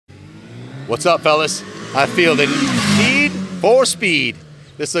What's up, fellas? I feel the need for speed.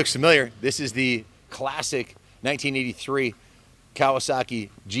 This looks familiar. This is the classic 1983 Kawasaki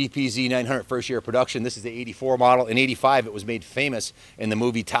GPZ900 first year of production. This is the 84 model. In 85, it was made famous in the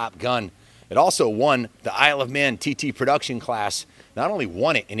movie Top Gun. It also won the Isle of Man TT production class. Not only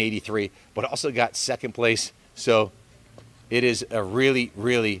won it in 83, but also got second place. So it is a really,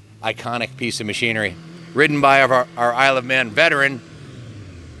 really iconic piece of machinery. Ridden by our Isle of Man veteran,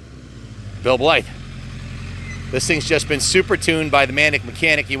 Bill Blythe. This thing's just been super tuned by the Manic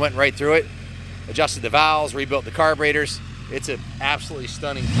mechanic. He went right through it, adjusted the valves, rebuilt the carburetors. It's an absolutely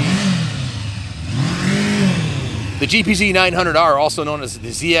stunning piece. The GPZ900-R, also known as the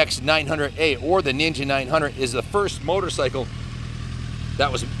ZX900-A or the Ninja 900, is the first motorcycle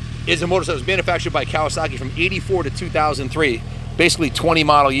that was manufactured by Kawasaki from 84 to 2003, basically 20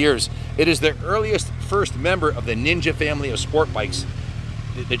 model years. It is the earliest first member of the Ninja family of sport bikes.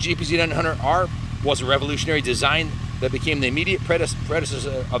 The GPZ900-R was a revolutionary design that became the immediate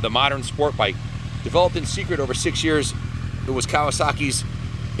predecessor of the modern sport bike. Developed in secret over 6 years, it was Kawasaki's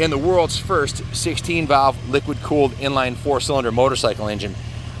and the world's first 16-valve liquid-cooled inline 4-cylinder motorcycle engine.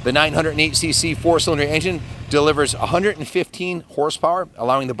 The 908cc 4-cylinder engine delivers 115 horsepower,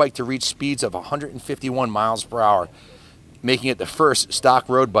 allowing the bike to reach speeds of 151 miles per hour, making it the first stock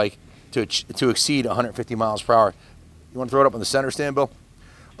road bike to exceed 150 miles per hour. You want to throw it up on the center stand, Bill?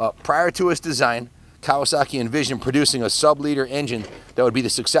 Prior to its design, Kawasaki envisioned producing a sub-liter engine that would be the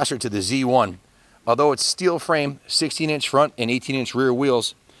successor to the Z1. Although its steel frame, 16-inch front and 18-inch rear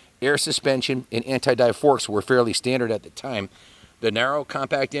wheels, air suspension, and anti-dive forks were fairly standard at the time, the narrow,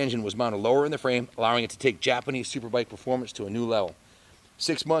 compact engine was mounted lower in the frame, allowing it to take Japanese superbike performance to a new level.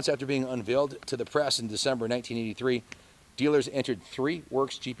 6 months after being unveiled to the press in December 1983, dealers entered 3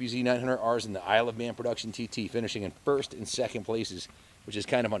 Works GPZ900Rs in the Isle of Man production TT, finishing in first and second places, which is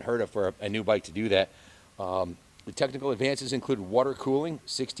kind of unheard of for a new bike to do that. The technical advances included water cooling,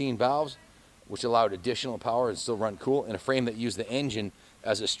 16 valves, which allowed additional power and still run cool, and a frame that used the engine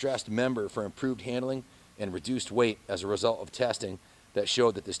as a stressed member for improved handling and reduced weight as a result of testing that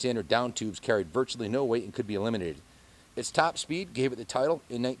showed that the standard down tubes carried virtually no weight and could be eliminated. Its top speed gave it the title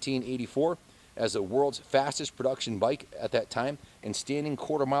in 1984 as the world's fastest production bike at that time, and standing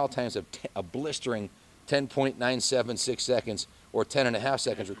quarter-mile times of a blistering 10.976 seconds, or 10.5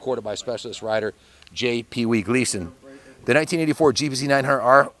 seconds recorded by specialist rider J. Pee Wee Gleason. The 1984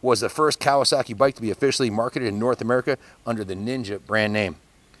 GPZ900-R was the first Kawasaki bike to be officially marketed in North America under the Ninja brand name.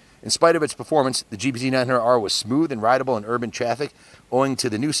 In spite of its performance, the GPZ900-R was smooth and rideable in urban traffic owing to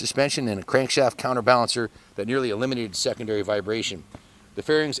the new suspension and a crankshaft counterbalancer that nearly eliminated secondary vibration. The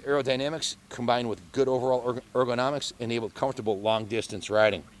fairing's aerodynamics, combined with good overall ergonomics, enabled comfortable long-distance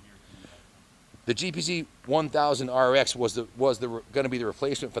riding. The GPZ 1000 RX was going to be the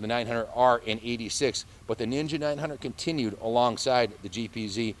replacement for the 900R in '86, but the Ninja 900 continued alongside the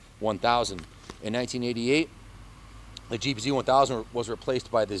GPZ 1000. In 1988, the GPZ 1000 was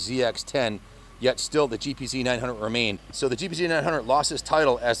replaced by the ZX10, yet still the GPZ 900 remained. So the GPZ 900 lost its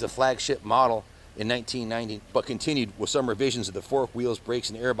title as the flagship model in 1990, but continued with some revisions of the fork, wheels,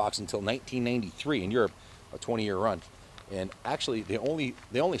 brakes, and airbox until 1993 in Europe, a 20-year run. And actually, they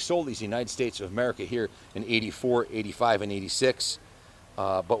only sold these in the United States of America here in 84, 85, and 86,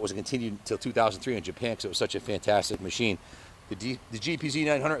 but was continued until 2003 in Japan because it was such a fantastic machine. The GPZ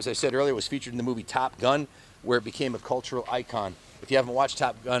 900, as I said earlier, was featured in the movie Top Gun, where it became a cultural icon. If you haven't watched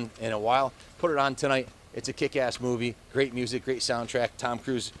Top Gun in a while, put it on tonight. It's a kick-ass movie, great music, great soundtrack. Tom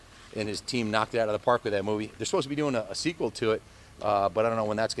Cruise and his team knocked it out of the park with that movie. They're supposed to be doing a sequel to it, but I don't know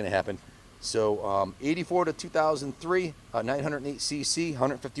when that's going to happen. So 84 to 2003, 908cc,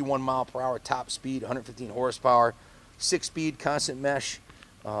 151 mile per hour top speed, 115 horsepower, 6-speed constant mesh,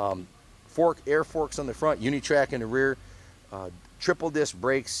 air forks on the front, unitrack in the rear, triple disc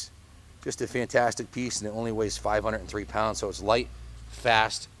brakes, just a fantastic piece, and it only weighs 503 pounds, so it's light,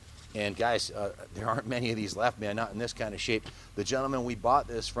 fast, and guys, there aren't many of these left, man, not in this kind of shape. The gentleman we bought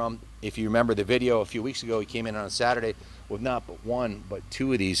this from, if you remember the video a few weeks ago, he came in on a Saturday with not but 1, but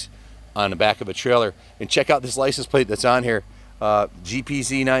 2 of these on the back of a trailer. And check out this license plate that's on here,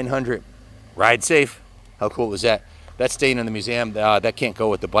 GPZ 900. Ride safe. How cool is that? That's staying in the museum. That can't go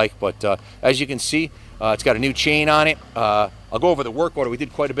with the bike, but as you can see, it's got a new chain on it. I'll go over the work order. We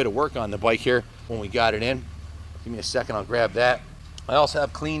did quite a bit of work on the bike here when we got it in. Give me a second, I'll grab that. I also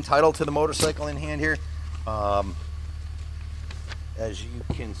have clean title to the motorcycle in hand here. As you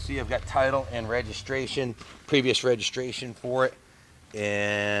can see, I've got title and registration, previous registration for it,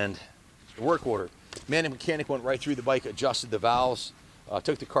 and the work order. Man and mechanic went right through the bike, adjusted the valves,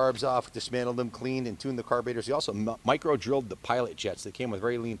 Took the carbs off, dismantled them, cleaned and tuned the carburetors. He also micro drilled the pilot jets. They came with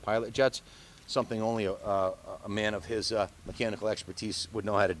very lean pilot jets, something only a man of his mechanical expertise would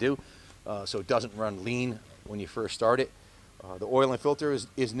know how to do. So it doesn't run lean when you first start it. The oil and filter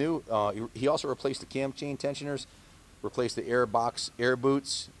is new. He also replaced the cam chain tensioners, replaced the air box air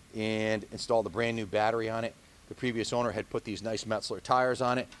boots, and installed a brand new battery on it. The previous owner had put these nice Metzler tires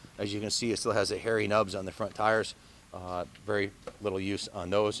on it. As you can see, it still has the hairy nubs on the front tires. Very little use on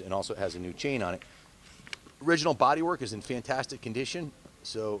those, and also has a new chain on it. Original bodywork is in fantastic condition.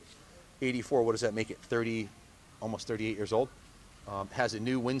 So 84, what does that make it? 30, almost 38 years old. Has a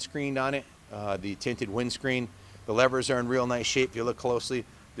new windscreen on it, the tinted windscreen. The levers are in real nice shape. If you look closely,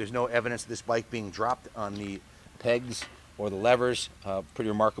 there's no evidence of this bike being dropped on the pegs or the levers. Pretty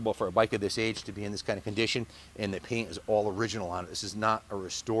remarkable for a bike of this age to be in this kind of condition. And the paint is all original on it. This is not a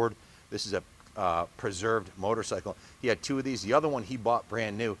restored, this is a preserved motorcycle. He had two of these. The other one he bought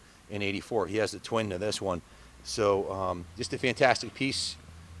brand new in 84. He has the twin to this one. So just a fantastic piece.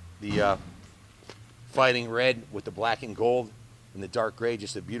 The fighting red with the black and gold and the dark gray,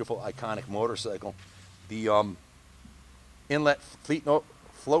 just a beautiful iconic motorcycle. The inlet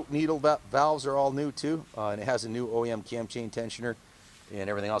float needle valves are all new too, and it has a new OEM cam chain tensioner and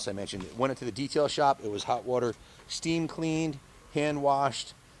everything else I mentioned. It went into the detail shop. It was hot water, steam cleaned, hand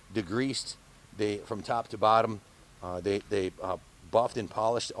washed, degreased. From top to bottom, they buffed and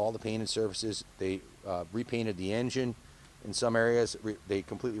polished all the painted surfaces. They repainted the engine in some areas. They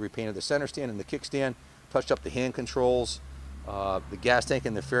completely repainted the center stand and the kickstand, touched up the hand controls. The gas tank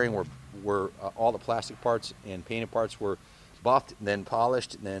and the fairing were all the plastic parts and painted parts were buffed, then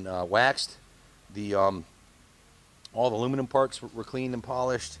polished, then waxed. All the aluminum parts were cleaned and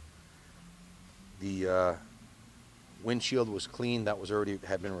polished. The windshield was clean. That was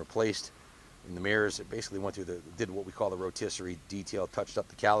had been replaced. In the mirrors, it basically went through did what we call the rotisserie detail, touched up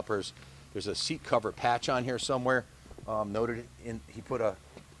the calipers. There's a seat cover patch on here somewhere. Noted he put a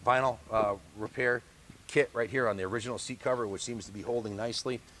vinyl repair kit right here on the original seat cover, which seems to be holding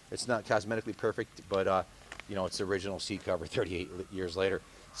nicely. It's not cosmetically perfect, but you know, it's the original seat cover 38 years later.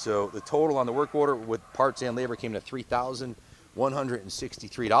 So the total on the work order with parts and labor came to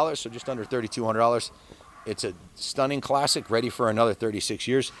 $3,163, so just under $3,200. It's a stunning classic, ready for another 36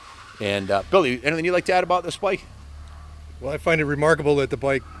 years. And Billy, anything you'd like to add about this bike? Well, I find it remarkable that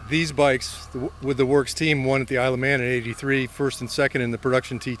these bikes with the Works team won at the Isle of Man in '83, first and second in the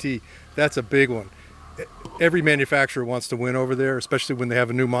production TT. That's a big one. Every manufacturer wants to win over there, especially when they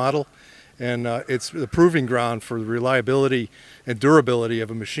have a new model. And it's the proving ground for the reliability and durability of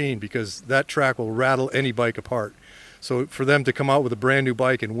a machine, because that track will rattle any bike apart. So for them to come out with a brand new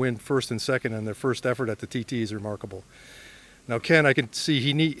bike and win first and second on their first effort at the TT is remarkable. Now, Ken, I can see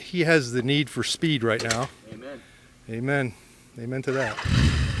he has the need for speed right now. Amen. Amen. Amen to that.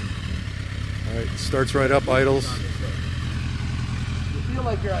 All right, starts right up, idles. You feel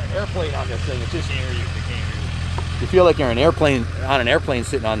like you're on an airplane on this thing. It's just you feel like you're on an airplane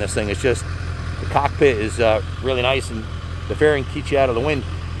sitting on this thing. It's just the cockpit is really nice, and the fairing keeps you out of the wind.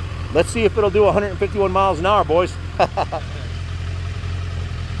 Let's see if it'll do 151 miles an hour, boys. There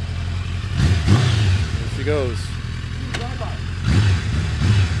she goes.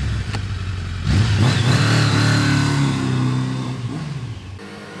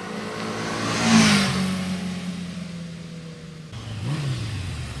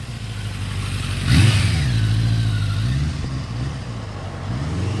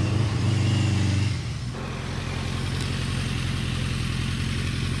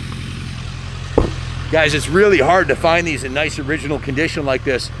 Guys, it's really hard to find these in nice original condition like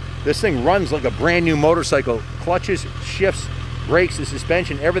this. This thing runs like a brand new motorcycle. Clutches, shifts, brakes, the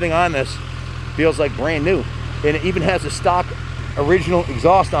suspension, everything on this feels like brand new. And it even has a stock original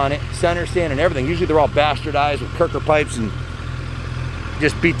exhaust on it, center stand and everything. Usually they're all bastardized with Kirker pipes and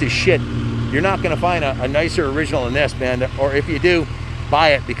just beat to shit. You're not gonna find a nicer original than this, man. Or if you do,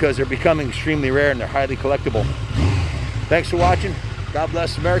 buy it, because they're becoming extremely rare and they're highly collectible. Thanks for watching. God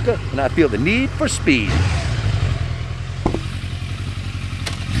bless America, and I feel the need for speed.